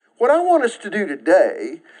what I want us to do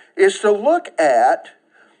today is to look at,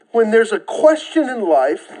 when there's a question in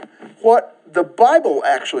life, what the Bible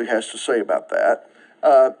actually has to say about that.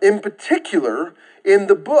 In particular, in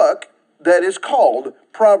the book that is called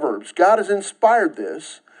Proverbs. God has inspired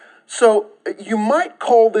this. So you might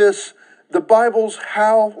call this the Bible's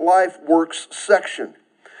How Life Works section.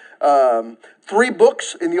 3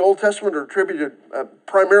 books in the Old Testament are attributed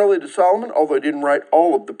primarily to Solomon, although he didn't write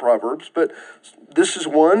all of the Proverbs. But this is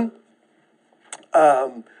one.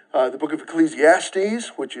 The book of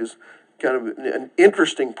Ecclesiastes, which is kind of an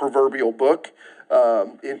interesting proverbial book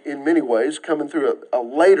in many ways, coming through a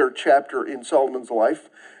later chapter in Solomon's life.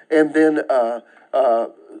 And then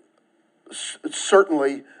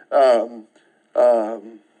certainly...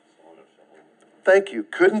 thank you.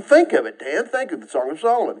 Couldn't think of it, Dan. Thank you. The Song of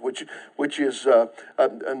Solomon, which is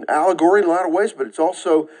an allegory in a lot of ways, but it's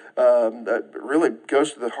also really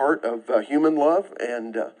goes to the heart of human love.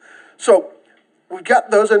 And so we've got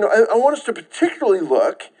those. And I want us to particularly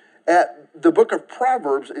look at the book of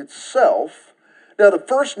Proverbs itself. Now, the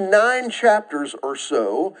first 9 chapters or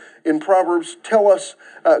so in Proverbs tell us,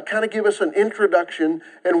 kind of give us an introduction.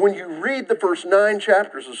 And when you read the first 9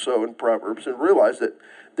 chapters or so in Proverbs and realize that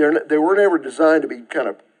they weren't ever designed to be kind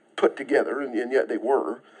of put together, and yet they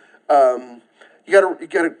were, you got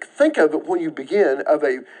to think of it when you begin of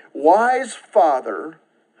a wise father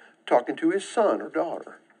talking to his son or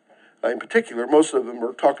daughter. In particular, most of them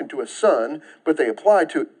are talking to a son, but they apply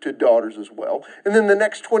to daughters as well. And then the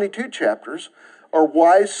next 22 chapters are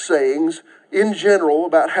wise sayings in general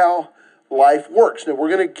about how life works. Now, we're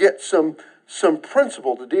going to get some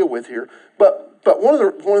principle to deal with here, but one of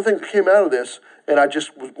the things that came out of this, and I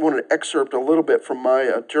just wanted to excerpt a little bit from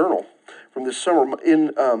my journal from this summer.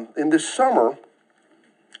 In this summer,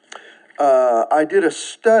 I did a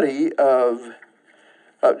study of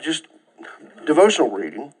just devotional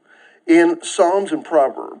reading in Psalms and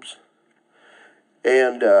Proverbs,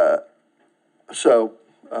 and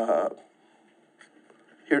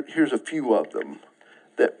here's a few of them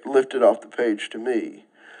that lifted off the page to me.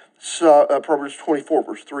 So, Proverbs 24,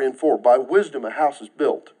 verse 3 and 4. By wisdom a house is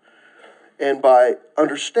built, and by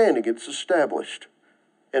understanding it's established,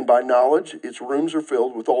 and by knowledge its rooms are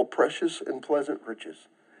filled with all precious and pleasant riches.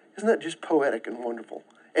 Isn't that just poetic and wonderful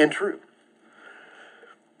and true?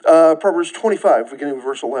 Proverbs 25, beginning with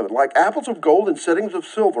verse 11. Like apples of gold and settings of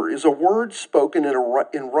silver is a word spoken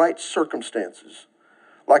in right circumstances.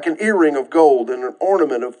 Like an earring of gold and an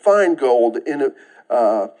ornament of fine gold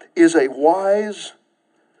is a wise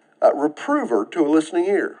reprover to a listening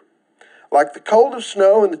ear. Like the cold of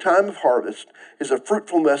snow in the time of harvest is a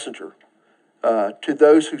fruitful messenger to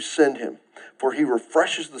those who send him, for he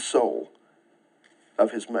refreshes the soul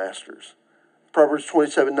of his masters. Proverbs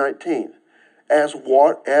 27:19. As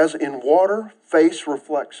in water, face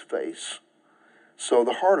reflects face, so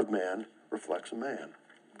the heart of man reflects a man.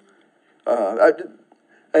 I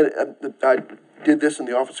did this in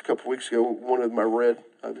the office a couple of weeks ago. One of them I read.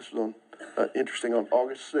 This was interesting on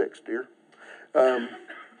August 6th, dear.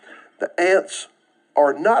 The ants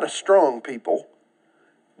are not a strong people,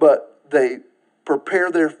 but they prepare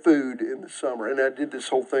their food in the summer. And I did this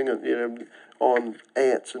whole thing on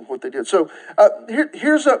ants and what they did. So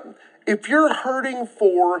if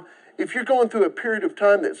you're if you're going through a period of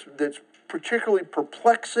time that's particularly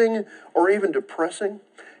perplexing or even depressing,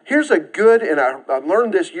 here's a good, and I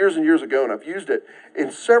learned this years and years ago, and I've used it in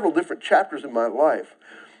several different chapters in my life.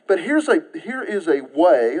 But here is a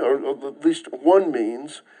way, or at least one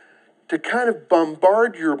means, to kind of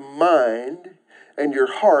bombard your mind and your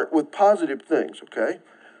heart with positive things, okay?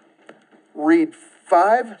 Read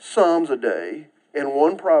 5 Psalms a day and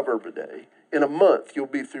 1 Proverb a day. In a month, you'll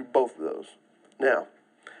be through both of those. Now,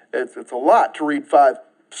 it's a lot to read 5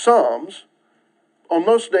 Psalms. On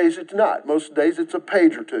most days, it's not. Most days, it's a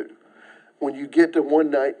page or 2. When you get to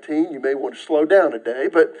 119, you may want to slow down a day,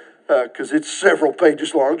 but because it's several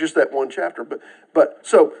pages long, just that one chapter.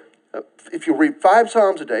 So if you read 5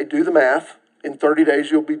 Psalms a day, do the math. In 30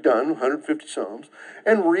 days, you'll be done, 150 Psalms.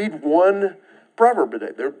 And read 1 Proverb a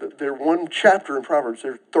day. They're one chapter in Proverbs.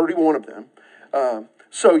 There are 31 of them.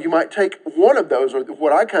 So you might take one of those, or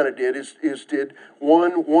what I kind of did is did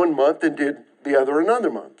one month and did the other another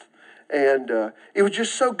month. And it was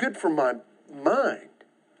just so good for my mind,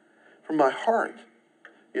 for my heart,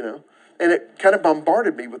 And it kind of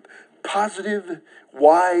bombarded me with positive,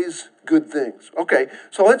 wise, good things. Okay,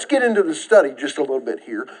 so let's get into the study just a little bit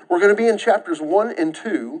here. We're going to be in chapters 1 and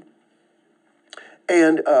 2.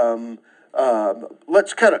 And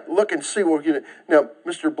let's kind of look and see what we're going to... Now,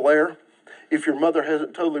 Mr. Blair, if your mother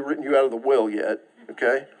hasn't totally written you out of the will yet,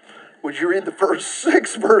 okay, Would you read the first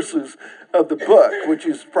 6 verses of the book, which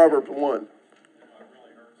is Proverbs 1?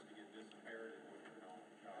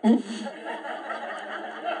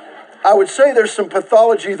 I would say there's some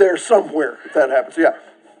pathology there somewhere if that happens. Yeah.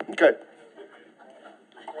 Okay.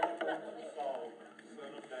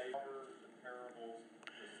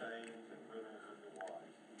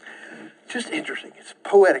 Just interesting. It's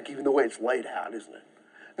poetic, even the way it's laid out, isn't it?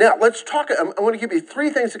 Now, let's talk. I'm going to give you 3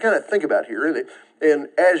 things to kind of think about here. And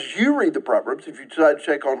as you read the Proverbs, if you decide to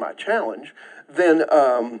take on my challenge, then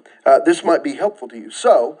this might be helpful to you.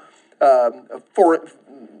 So, for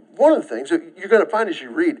one of the things that you're going to find as you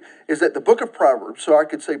read is that the book of Proverbs, so I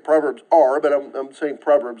could say Proverbs are, but I'm saying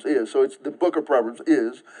Proverbs is, so it's the book of Proverbs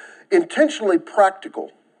is intentionally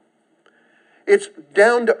practical. It's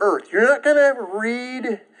down to earth. You're not going to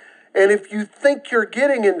read, and if you think you're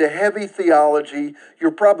getting into heavy theology,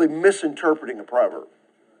 you're probably misinterpreting a proverb.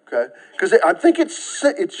 Okay? Because I think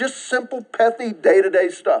it's just simple, pethy, day-to-day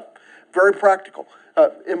stuff. Very practical.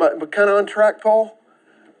 Am I kind of on track, Paul?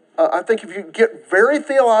 I think if you get very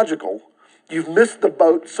theological, you've missed the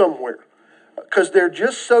boat somewhere. Because they're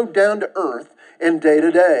just so down to earth and day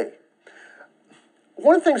to day.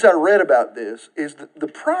 One of the things I read about this is that the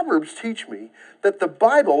Proverbs teach me that the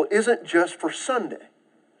Bible isn't just for Sunday.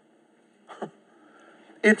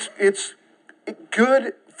 It's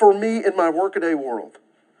good for me in my workaday world.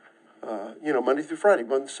 Monday through Friday,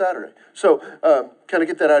 Monday to Saturday. So, kind of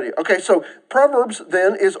get that idea. Okay, so Proverbs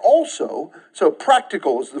then is also, so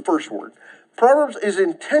practical is the first word. Proverbs is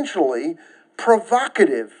intentionally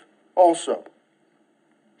provocative also.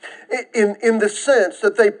 In the sense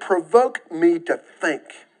that they provoke me to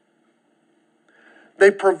think.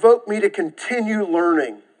 They provoke me to continue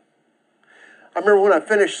learning. I remember when I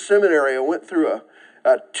finished seminary, I went through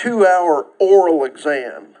a 2-hour oral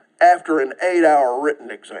exam after an 8-hour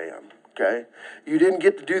written exam. Okay, you didn't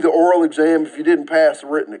get to do the oral exam if you didn't pass the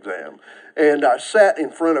written exam. And I sat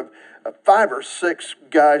in front of 5 or 6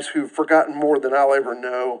 guys who've forgotten more than I'll ever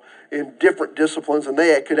know in different disciplines, and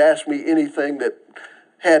they could ask me anything that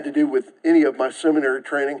had to do with any of my seminary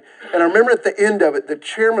training. And I remember at the end of it, the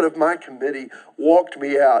chairman of my committee walked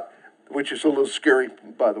me out, which is a little scary,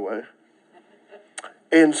 by the way,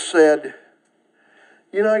 and said,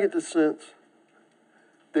 I get the sense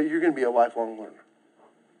that you're going to be a lifelong learner.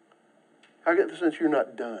 I get the sense you're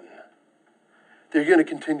not done. That you're going to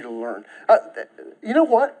continue to learn. You know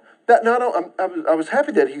what? I was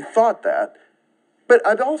happy that he thought that, but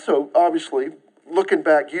I've also, obviously, looking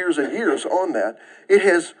back years and years on that, it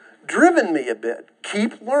has driven me a bit.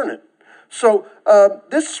 Keep learning. So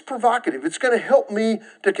this is provocative. It's going to help me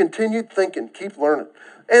to continue thinking, keep learning.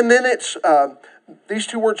 And then it's, these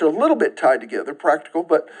 2 words are a little bit tied together, practical,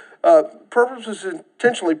 but Proverbs is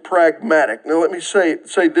intentionally pragmatic. Now let me say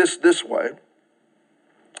this way.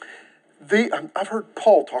 I've heard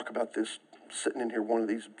Paul talk about this sitting in here one of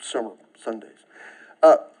these summer Sundays.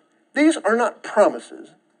 These are not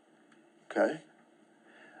promises, okay?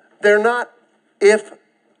 They're not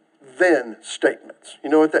if-then statements. You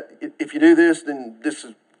know what if you do this, then this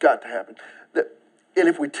has got to happen. And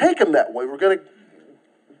if we take them that way, we're going to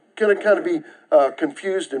kind of be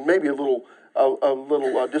confused and maybe a little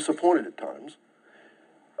disappointed at times.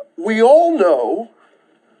 We all know,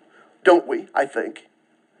 don't we, I think,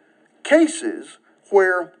 cases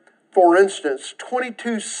where, for instance,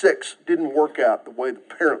 22-6 didn't work out the way the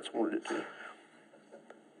parents wanted it to.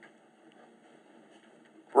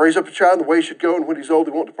 Raise up a child the way he should go, and when he's old,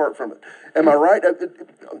 he won't depart from it. Am I right?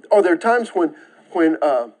 Are there times when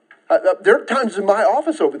there are times in my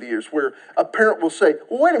office over the years where a parent will say,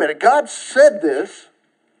 well, wait a minute, God said this,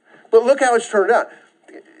 but look how it's turned out.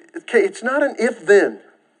 Okay, it's not an if-then.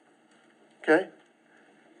 Okay?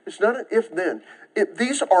 It's not an if-then.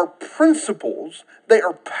 These are principles. They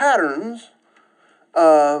are patterns.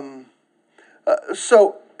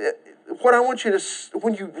 So what I want you to,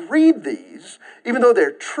 when you read these, even though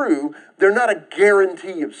they're true, they're not a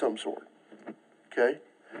guarantee of some sort. Okay?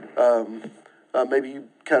 Maybe you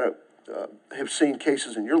kind of have seen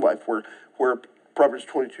cases in your life where Proverbs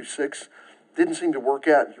 22:6 didn't seem to work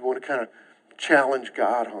out, and you want to kind of challenge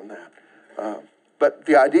God on that. But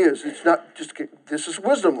the idea is it's not just, this is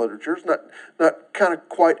wisdom literature. It's not kind of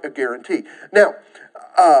quite a guarantee. Now,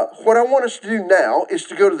 what I want us to do now is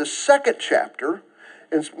to go to the 2nd chapter.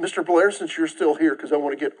 And Mr. Blair, since you're still here, because I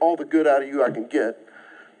want to get all the good out of you I can get,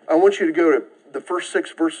 I want you to go to the first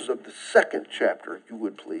 6 verses of the 2nd chapter, if you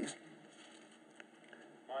would, please.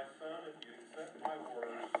 My son, if you accept my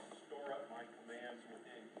words, store up my commands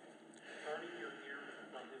within you, turning your ears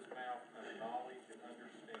from his mouth unto knowledge and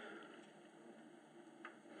understanding.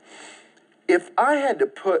 If I had to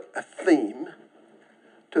put a theme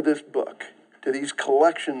to this book, to this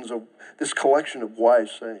collection of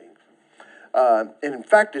wise sayings. And in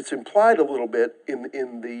fact, it's implied a little bit in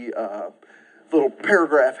the little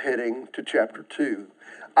paragraph heading to chapter 2.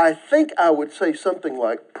 I think I would say something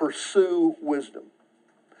like, pursue wisdom.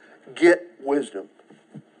 Get wisdom.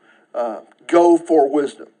 Go for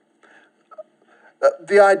wisdom.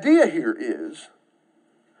 The idea here is,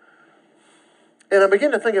 and I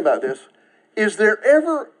begin to think about this, has there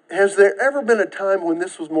ever been a time when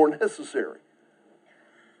this was more necessary?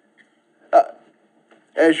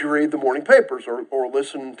 As you read the morning papers or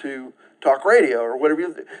listen to talk radio or whatever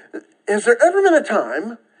you do. Has there ever been a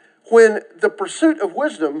time when the pursuit of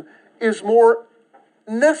wisdom is more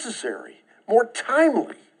necessary, more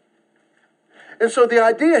timely? And so the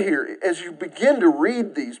idea here, as you begin to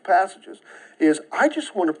read these passages, is I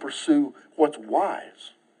just want to pursue what's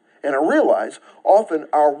wise. And I realize often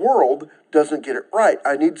our world doesn't get it right.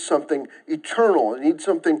 I need something eternal. I need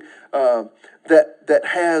something that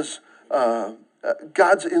has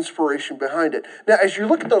God's inspiration behind it. Now, as you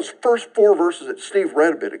look at those first 4 verses that Steve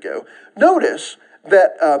read a bit ago, notice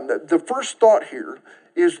that the first thought here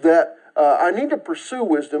is that I need to pursue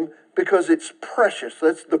wisdom because it's precious.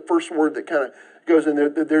 That's the first word that kind of goes in there.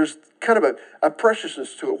 There's kind of a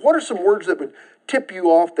preciousness to it. What are some words that would tip you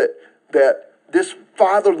off that this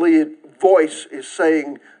fatherly voice is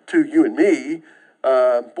saying to you and me,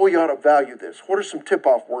 boy, you ought to value this? What are some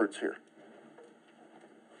tip-off words here?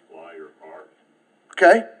 Apply your heart.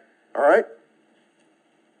 Okay, all right.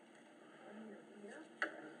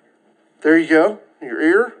 There you go, your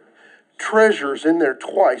ear. Treasure's in there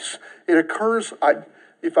twice. It occurs,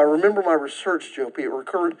 if I remember my research, Jopi,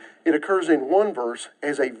 it occurs in one verse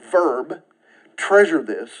as a verb, treasure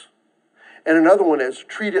this, and another one as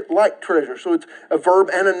treat it like treasure. So it's a verb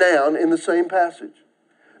and a noun in the same passage.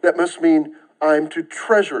 That must mean I'm to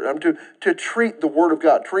treasure it. I'm to treat the Word of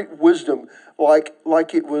God, treat wisdom like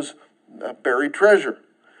it was buried treasure.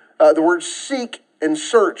 The words seek and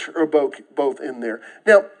search are both in there.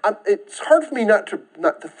 Now, it's hard for me not to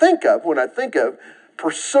think of, when I think of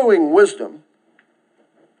pursuing wisdom,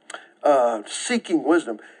 seeking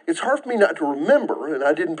wisdom, it's hard for me not to remember, and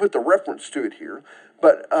I didn't put the reference to it here,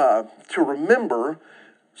 but to remember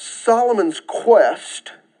Solomon's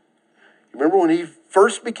quest. Remember when he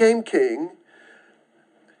first became king,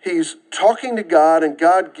 he's talking to God, and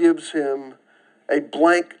God gives him a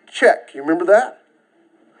blank check. You remember that?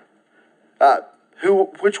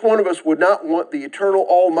 Which one of us would not want the eternal,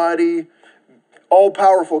 almighty,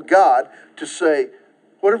 all-powerful God to say,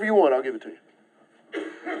 whatever you want, I'll give it to you?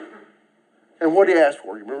 And what did he ask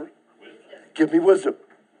for, you remember? Give me wisdom.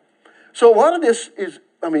 So a lot of this is,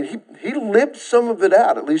 he lived some of it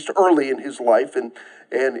out, at least early in his life and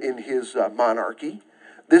in his monarchy.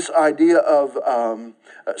 This idea of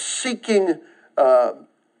seeking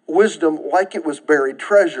wisdom like it was buried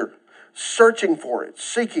treasure, searching for it,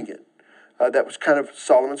 seeking it. That was kind of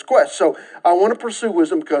Solomon's quest. So I want to pursue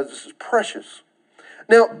wisdom because this is precious.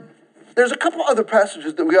 Now, there's a couple other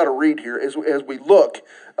passages that we ought to read here as we look.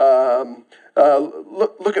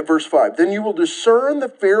 Look at verse 5. Then you will discern the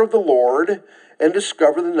fear of the Lord and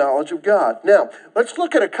discover the knowledge of God. Now, let's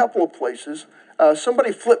look at a couple of places.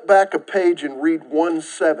 Somebody flip back a page and read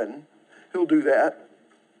 1:7. Who'll do that?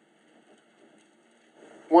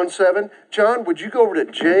 1:7. John, would you go over to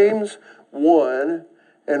James 1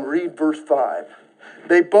 and read verse 5?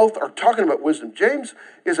 They both are talking about wisdom. James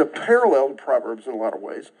is a parallel to Proverbs in a lot of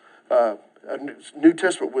ways. A New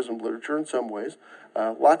Testament wisdom literature in some ways.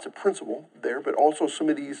 Lots of principle there, but also some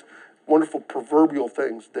of these wonderful proverbial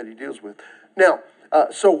things that he deals with. Now,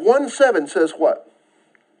 so 1:7 says what?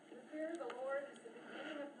 The fear of the Lord is the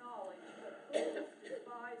beginning of knowledge, but fools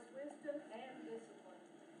despise wisdom and discipline.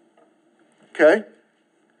 Okay.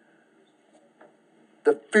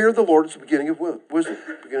 The fear of the Lord is the beginning of wisdom,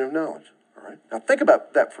 the beginning of knowledge. All right. Now think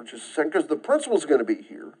about that for just a second, because the principle is going to be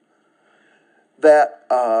here that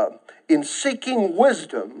in seeking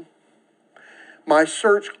wisdom, my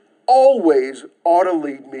search always ought to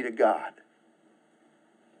lead me to God.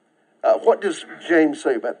 What does James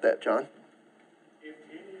say about that, John? If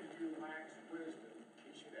any of you lacks wisdom,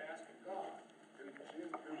 he should ask of God, who gives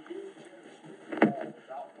generously to all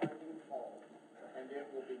without finding fault, and it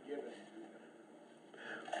will be given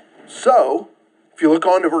to him. So, if you look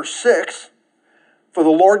on to verse 6, for the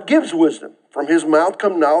Lord gives wisdom. From his mouth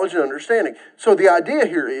come knowledge and understanding. So the idea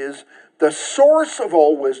here is the source of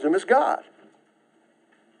all wisdom is God.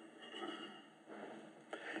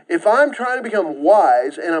 If I'm trying to become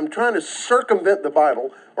wise and I'm trying to circumvent the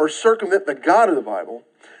Bible or circumvent the God of the Bible,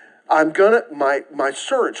 my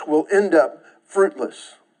search will end up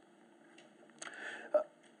fruitless.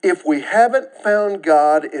 if we haven't found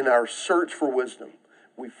God in our search for wisdom,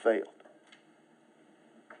 we failed.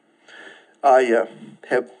 I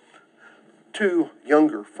have two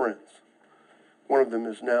younger friends. One of them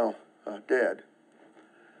is now dead.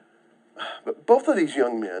 But both of these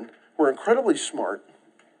young men were incredibly smart,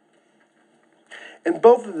 and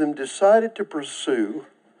both of them decided to pursue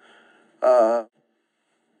a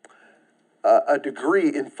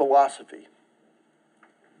degree in philosophy.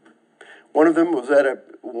 One of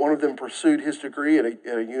them pursued his degree at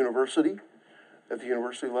a university, at the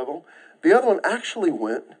university level. The other one actually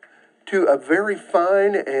went to a very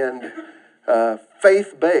fine and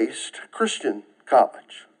faith-based Christian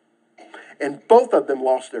college. And both of them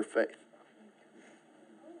lost their faith.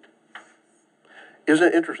 Isn't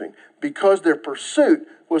it interesting? Because their pursuit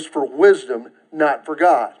was for wisdom, not for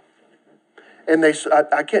God. And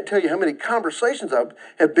I can't tell you how many conversations I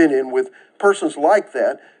have been in with persons like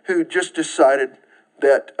that who just decided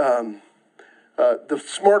that the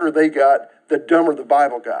smarter they got, the dumber the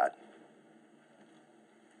Bible got.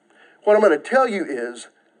 What I'm going to tell you is,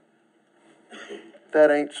 that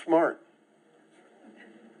ain't smart.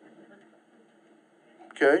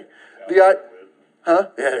 Okay? Yeah,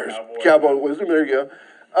 there's cowboy wisdom. There you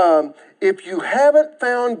go. If you haven't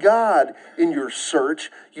found God in your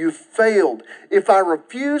search, you've failed. If I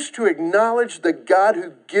refuse to acknowledge the God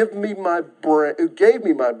who gave me my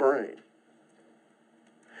brain,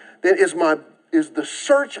 then is the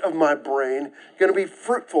search of my brain going to be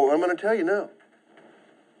fruitful? And I'm going to tell you no.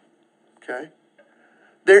 Okay?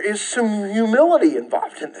 There is some humility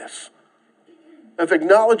involved in this, of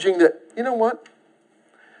acknowledging that, you know what?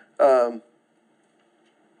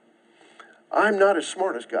 I'm not as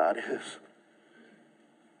smart as God is.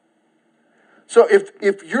 So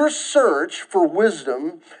if your search for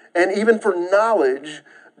wisdom and even for knowledge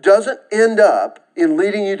doesn't end up in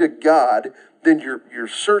leading you to God, then your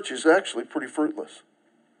search is actually pretty fruitless.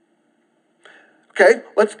 Okay,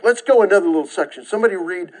 let's go another little section. Somebody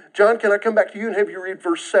read, John, can I come back to you and have you read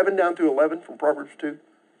verse 7 down through 11 from Proverbs 2?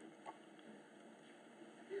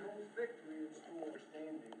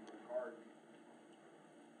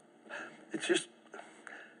 It's just,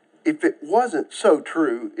 if it wasn't so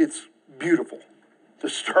true, it's beautiful to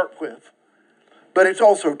start with. But it's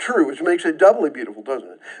also true, which makes it doubly beautiful, doesn't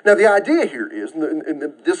it? Now, the idea here is,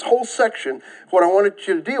 in this whole section, what I wanted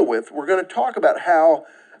you to deal with, we're going to talk about how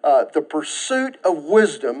the pursuit of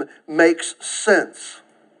wisdom makes sense.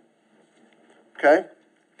 Okay?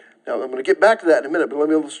 Now, I'm going to get back to that in a minute, but let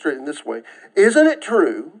me illustrate it in this way. Isn't it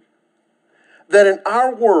true that in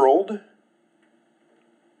our world,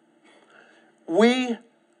 we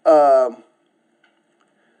have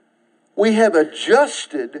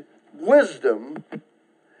adjusted wisdom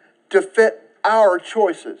to fit our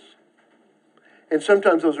choices? And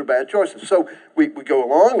sometimes those are bad choices. So we go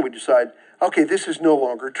along and we decide, okay, this is no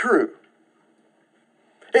longer true.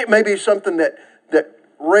 It may be something that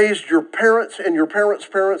raised your parents and your parents'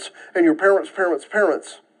 parents and your parents' parents'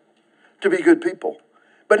 parents to be good people.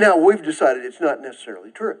 But now we've decided it's not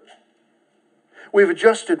necessarily true. We've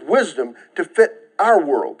adjusted wisdom to fit our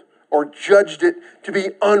world, or judged it to be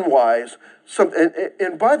unwise.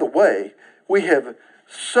 And by the way, we have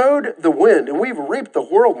sowed the wind, and we've reaped the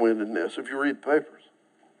whirlwind in this, if you read the papers.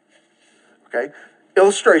 Okay?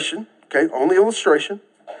 Illustration, okay? Only illustration,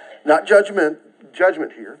 not judgment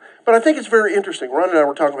here. But I think it's very interesting. Ron and I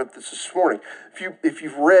were talking about this morning. If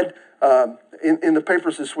you've read in the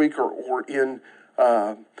papers this week or in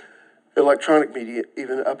electronic media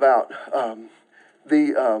even about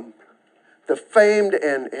the famed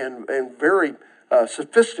and very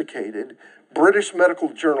sophisticated British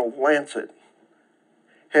medical journal Lancet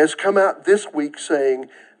has come out this week saying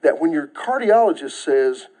that when your cardiologist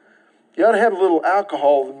says you ought to have a little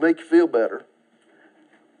alcohol to make you feel better,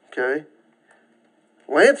 okay,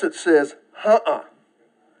 Lancet says,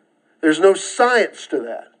 there's no science to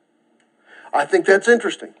that. I think that's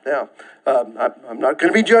interesting. Now, I'm not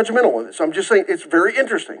going to be judgmental with this. I'm just saying it's very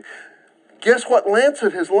interesting. Guess what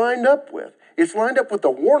Lancet has lined up with? It's lined up with the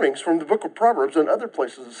warnings from the book of Proverbs and other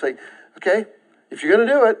places that say, okay, if you're going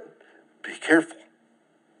to do it, be careful.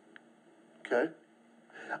 Okay?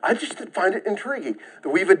 I just find it intriguing that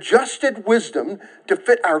we've adjusted wisdom to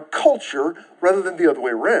fit our culture rather than the other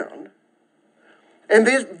way around. And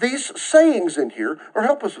these sayings in here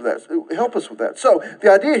help us with that. So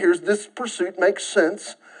the idea here is this pursuit makes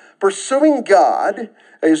sense. Pursuing God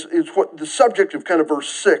is what the subject of kind of verse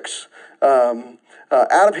 6.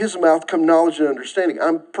 Out of his mouth come knowledge and understanding.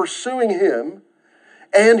 I'm pursuing him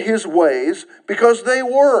and his ways because they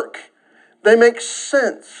work. They make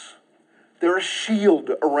sense. They're a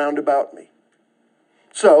shield around about me.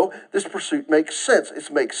 So this pursuit makes sense.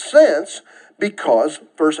 It makes sense because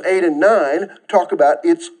verse 8 and 9 talk about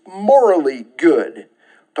it's morally good.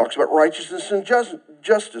 Talks about righteousness and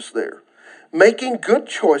justice there. Making good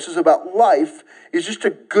choices about life is just a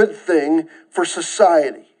good thing for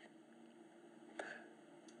society.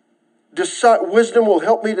 Wisdom will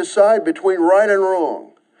help me decide between right and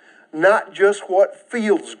wrong, not just what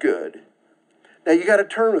feels good. Now you got to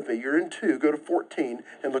turn with me. You're in 2. Go to 14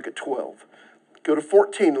 and look at 12. Go to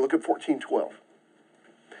 14 and look at 14:12.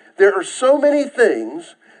 There are so many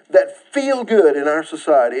things that feel good in our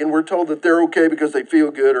society, and we're told that they're okay because they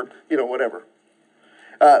feel good or, whatever.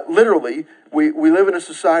 Literally, we live in a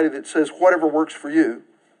society that says whatever works for you.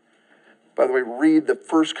 By the way, read the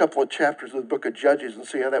first couple of chapters of the book of Judges and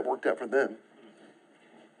see how that worked out for them.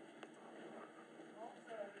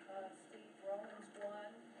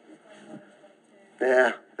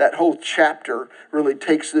 Yeah, that whole chapter really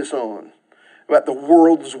takes this on, about the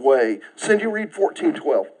world's way. Cindy, read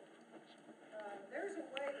 14:12. There's a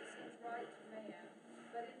way that seems right to man,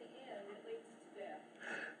 but in the end it leads to death.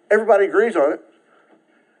 Everybody agrees on it.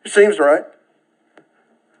 It seems right.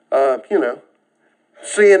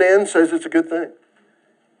 CNN says it's a good thing.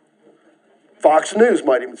 Fox News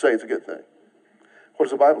might even say it's a good thing. What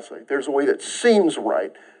does the Bible say? There's a way that seems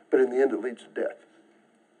right, but in the end it leads to death.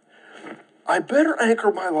 I better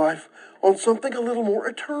anchor my life on something a little more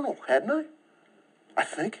eternal, hadn't I? I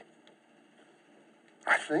think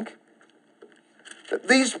that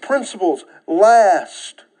these principles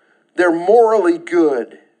last. They're morally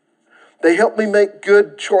good. They help me make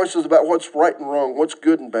good choices about what's right and wrong, what's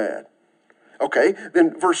good and bad. Okay,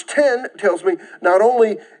 then verse 10 tells me not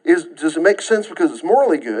only does it make sense because it's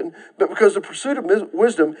morally good, but because the pursuit of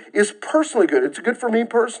wisdom is personally good. It's good for me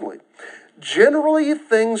personally. Generally,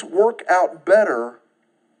 things work out better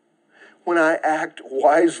when I act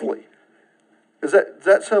wisely. Does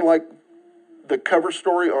that sound like the cover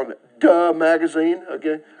story on Duh magazine?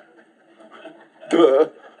 Okay. Duh.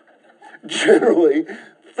 Generally,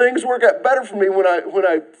 things work out better for me when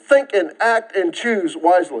I think and act and choose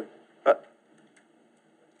wisely.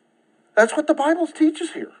 That's what the Bible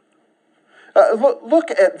teaches here.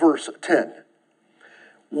 Look at verse 10.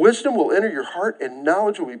 Wisdom will enter your heart and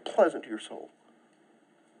knowledge will be pleasant to your soul.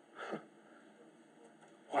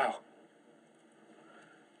 Wow.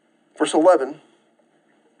 Verse 11.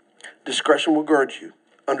 Discretion will guard you.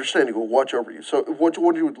 Understanding will watch over you. So what you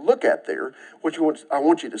want you to look at there, I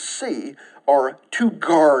want you to see are 2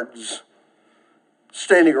 guards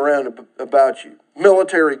standing around about you.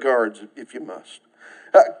 Military guards, if you must.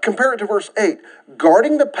 Compare it to verse 8.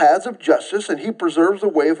 Guarding the paths of justice, and he preserves the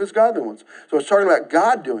way of his godly ones. So it's talking about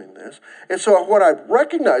God doing this. And so what I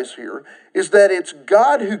recognize here is that it's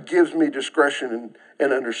God who gives me discretion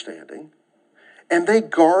and understanding, and they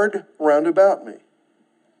guard round about me.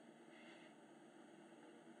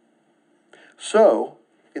 So,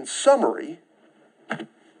 in summary,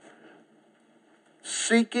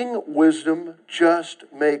 seeking wisdom just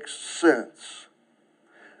makes sense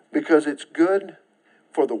because it's good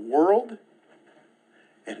for the world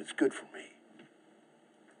and it's good for me.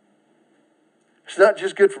 It's not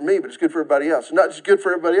just good for me, but it's good for everybody else. It's not just good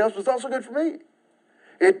for everybody else, but it's also good for me.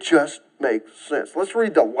 It just makes sense. Let's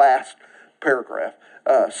read the last paragraph.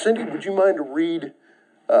 Cindy, would you mind to read,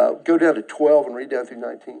 go down to 12 and read down through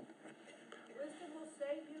 19? Wisdom will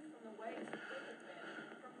save you from the ways of wicked men,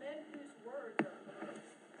 from men whose words are corrupt,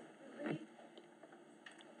 who lead.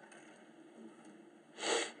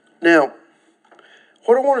 Now,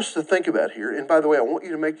 what I want us to think about here, and by the way, I want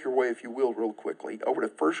you to make your way, if you will, real quickly, over to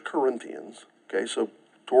 1 Corinthians. Okay, so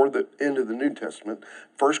toward the end of the New Testament,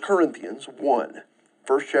 1 Corinthians 1.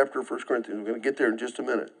 First chapter of 1 Corinthians. We're going to get there in just a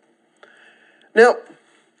minute. Now,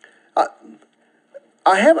 I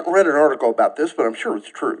haven't read an article about this, but I'm sure it's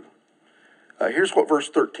true. Here's what verse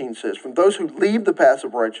 13 says. From those who leave the paths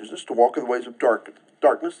of righteousness to walk in the ways of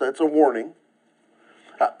darkness, that's a warning.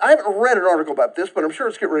 I haven't read an article about this, but I'm sure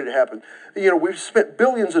it's getting ready to happen. We've spent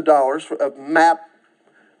billions of dollars of MAP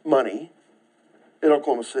money in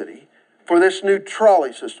Oklahoma City for this new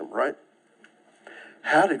trolley system, right?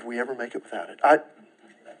 How did we ever make it without it?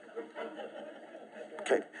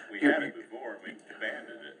 Okay. We had it before, we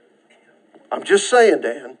abandoned it. I'm just saying,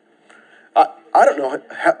 Dan. I don't know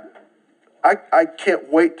how. I can't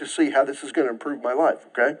wait to see how this is going to improve my life.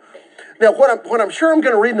 Okay. Now, what I'm sure I'm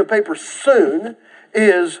going to read in the paper soon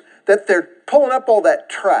is that they're pulling up all that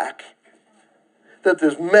track that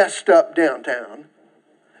is messed up downtown.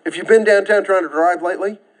 If you've been downtown trying to drive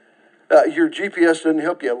lately, your GPS doesn't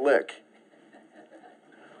help you a lick.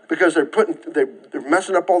 Because they're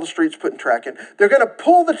messing up all the streets, putting track in. They're going to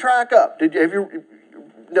pull the track up.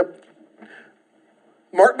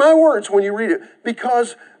 Mark my words when you read it,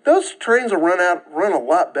 because those trains will run a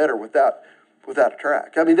lot better without a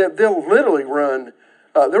track. I mean, they'll literally run,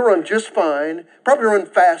 they'll run just fine, probably run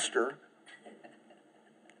faster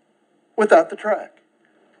without the track.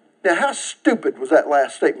 Now, how stupid was that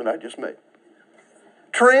last statement I just made?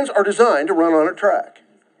 Trains are designed to run on a track.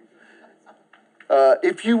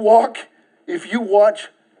 If you watch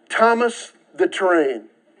Thomas the Train,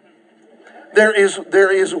 there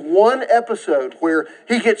is one episode where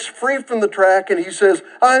he gets free from the track and he says,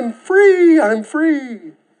 "I'm free, I'm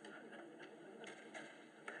free."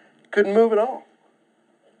 Couldn't move at all.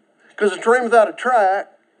 Because a train without a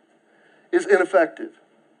track is ineffective.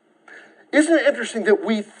 Isn't it interesting that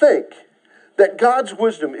we think that God's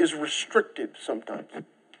wisdom is restrictive sometimes?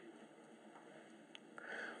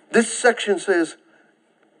 This section says,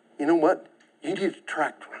 you know what? You need a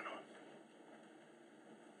track to run on.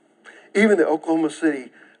 Even the Oklahoma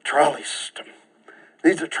City trolley system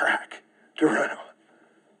needs a track to run on.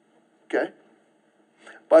 Okay?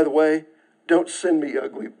 By the way, don't send me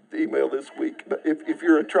ugly email this week, but if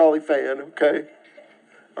you're a trolley fan, okay?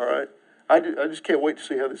 All right? I just can't wait to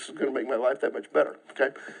see how this is going to make my life that much better, okay?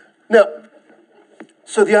 Now,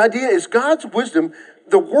 so the idea is God's wisdom,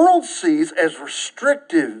 the world sees as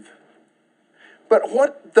restrictive. But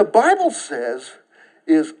what the Bible says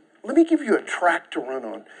is, let me give you a track to run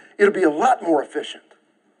on. It'll be a lot more efficient.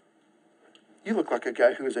 You look like a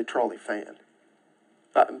guy who is a trolley fan.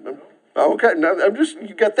 Okay, now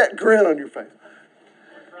you got that grin on your face.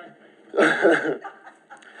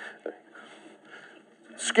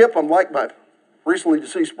 Skip, I'm like my recently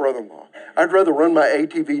deceased brother-in-law. I'd rather run my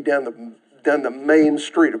ATV down the main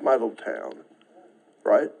street of my little town,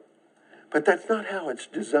 right? But that's not how it's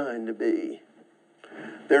designed to be.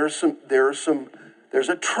 There's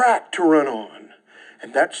a track to run on,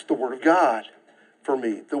 and that's the Word of God for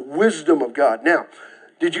me, the wisdom of God. Now,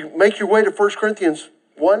 did you make your way to 1 Corinthians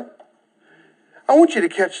 1? I want you to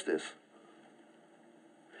catch this.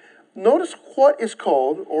 Notice what is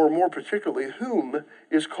called, or more particularly, whom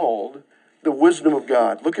is called the wisdom of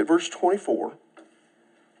God. Look at verse 24.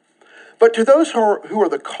 But to those who are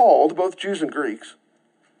the called, both Jews and Greeks,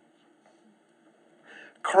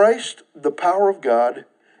 Christ, the power of God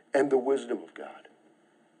and the wisdom of God.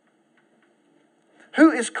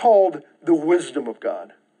 Who is called the wisdom of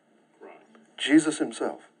God? Jesus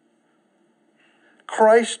himself.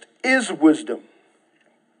 Christ is wisdom.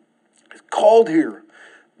 It's called here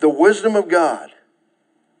the wisdom of God.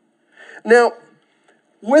 Now,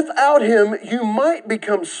 without him, you might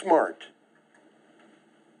become smart.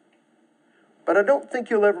 But I don't think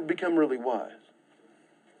you'll ever become really wise.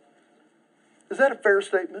 Is that a fair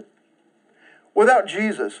statement? Without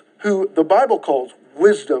Jesus, who the Bible calls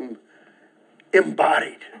wisdom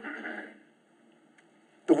embodied.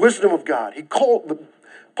 The wisdom of God.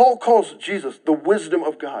 Paul calls Jesus the wisdom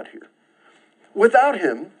of God here. Without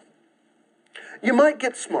him, you might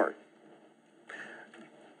get smart.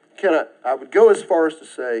 I would go as far as to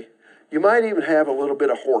say, you might even have a little bit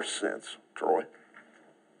of horse sense, Troy.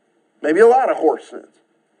 Maybe a lot of horse sense.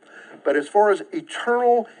 But as far as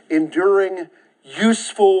eternal, enduring,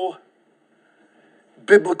 useful,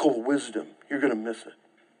 biblical wisdom, you're going to miss it.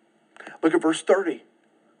 Look at verse 30.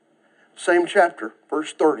 Same chapter,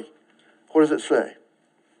 verse 30. What does it say?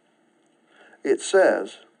 It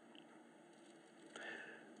says,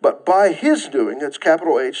 but by his doing, that's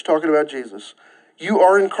capital H, talking about Jesus, you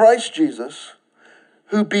are in Christ Jesus,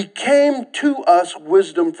 who became to us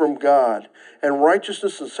wisdom from God, and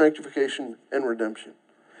righteousness and sanctification and redemption.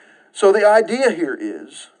 So the idea here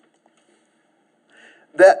is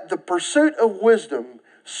that the pursuit of wisdom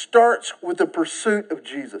starts with the pursuit of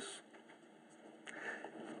Jesus.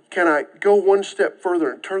 Can I go one step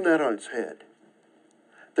further and turn that on its head?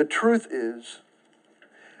 The truth is,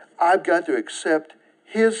 I've got to accept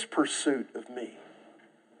his pursuit of me.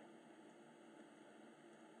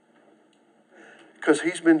 Because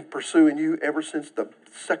he's been pursuing you ever since the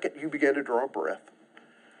second you began to draw a breath.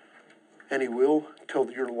 And he will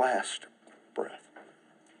till your last breath.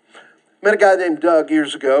 Met a guy named Doug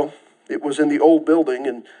years ago. It was in the old building.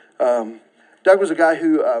 And Doug was a guy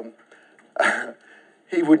who,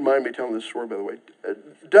 he wouldn't mind me telling this story, by the way.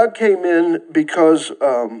 Doug came in because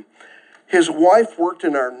his wife worked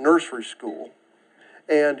in our nursery school.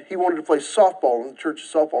 And he wanted to play softball on the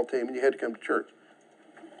church's softball team, and you had to come to church.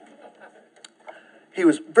 He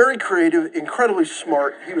was very creative, incredibly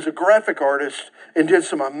smart. He was a graphic artist and did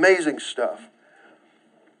some amazing stuff.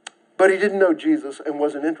 But he didn't know Jesus and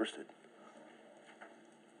wasn't interested.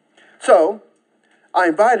 So I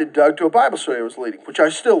invited Doug to a Bible study I was leading, which I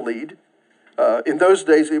still lead. In those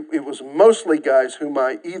days, it was mostly guys whom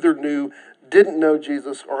I either knew didn't know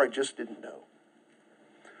Jesus or I just didn't know.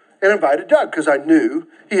 And I invited Doug because I knew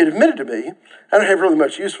he had admitted to me, I don't have really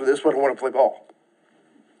much use for this, but I want to play ball.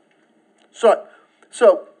 So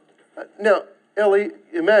now, Ellie,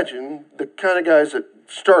 imagine the kind of guys that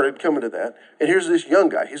started coming to that. And here's this young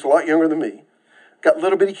guy. He's a lot younger than me. Got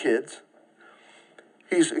little bitty kids.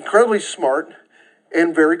 He's incredibly smart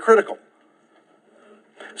and very critical.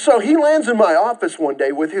 So he lands in my office one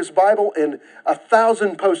day with his Bible and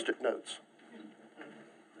 1,000 Post-it notes.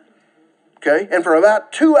 Okay? And for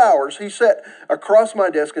about 2 hours, he sat across my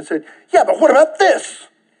desk and said, yeah, but what about this?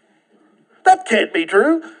 That can't be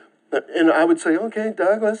true. And I would say, okay,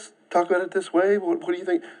 Doug, let's talk about it this way. What do you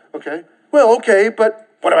think? Okay. Well, okay, but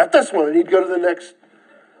what about this one? And he'd go to the next.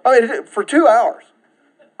 I mean, for 2 hours.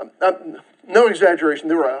 No exaggeration.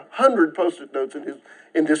 There were 100 Post-it notes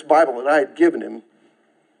in this Bible that I had given him.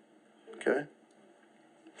 Okay.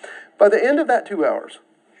 By the end of that 2 hours,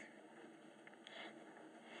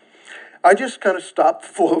 I just kind of stopped the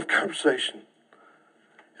flow of conversation.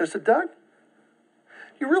 And I said, Doug,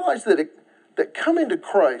 you realize that coming to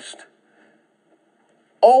Christ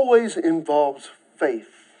always involves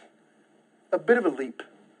faith, a bit of a leap.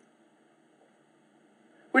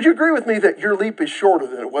 Would you agree with me that your leap is shorter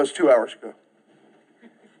than it was 2 hours ago?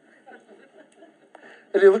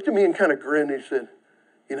 And he looked at me and kind of grinned and he said,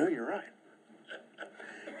 you know, you're right.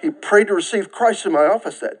 He prayed to receive Christ in my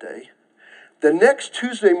office that day. The next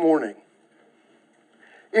Tuesday morning,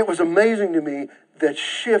 it was amazing to me that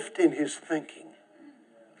shift in his thinking.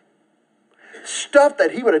 Stuff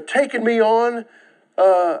that he would have taken me on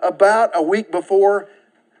about a week before,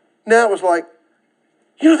 now it was like,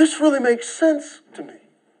 you know, this really makes sense to me.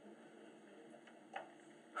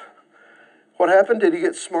 What happened? Did he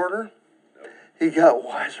get smarter? He got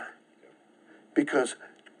wiser. Because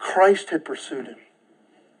Christ had pursued him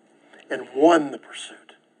and won the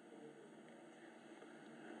pursuit.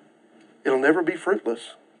 It'll never be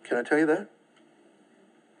fruitless. Can I tell you that?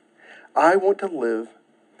 I want to live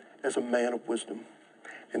as a man of wisdom.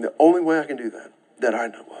 And the only way I can do that I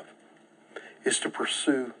know of, is to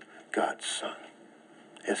pursue God's Son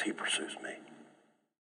as he pursues me.